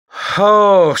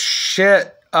Oh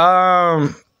shit.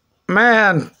 Man,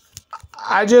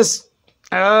 I just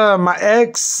my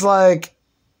ex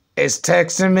is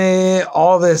texting me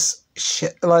all this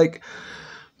shit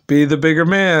be the bigger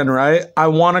man, right? I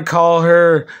want to call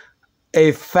her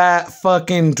a fat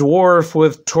fucking dwarf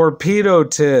with torpedo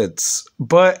tits,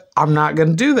 but I'm not going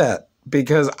to do that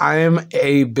because I am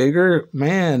a bigger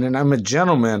man and I'm a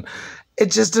gentleman.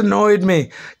 It just annoyed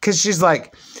me because she's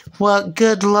like, well,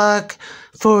 good luck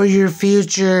for your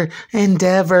future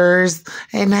endeavors,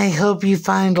 and I hope you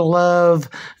find love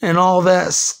and all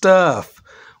that stuff.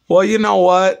 Well, you know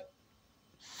what?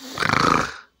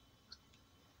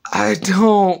 I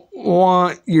don't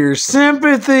want your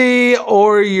sympathy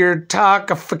or your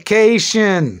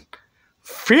talkification.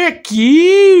 Frick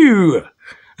you!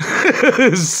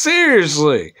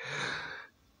 Seriously.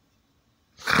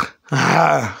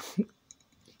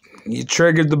 You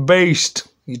triggered the beast.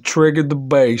 You triggered the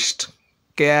beast.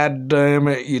 God damn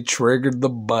it, you triggered the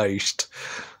beast.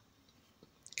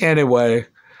 Anyway,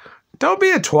 don't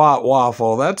be a twat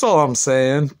waffle. That's all I'm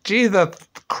saying. Jesus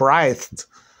Christ.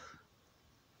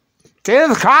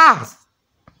 Jesus Christ.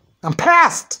 I'm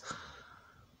pissed.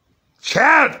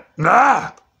 Shit.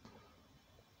 Nah.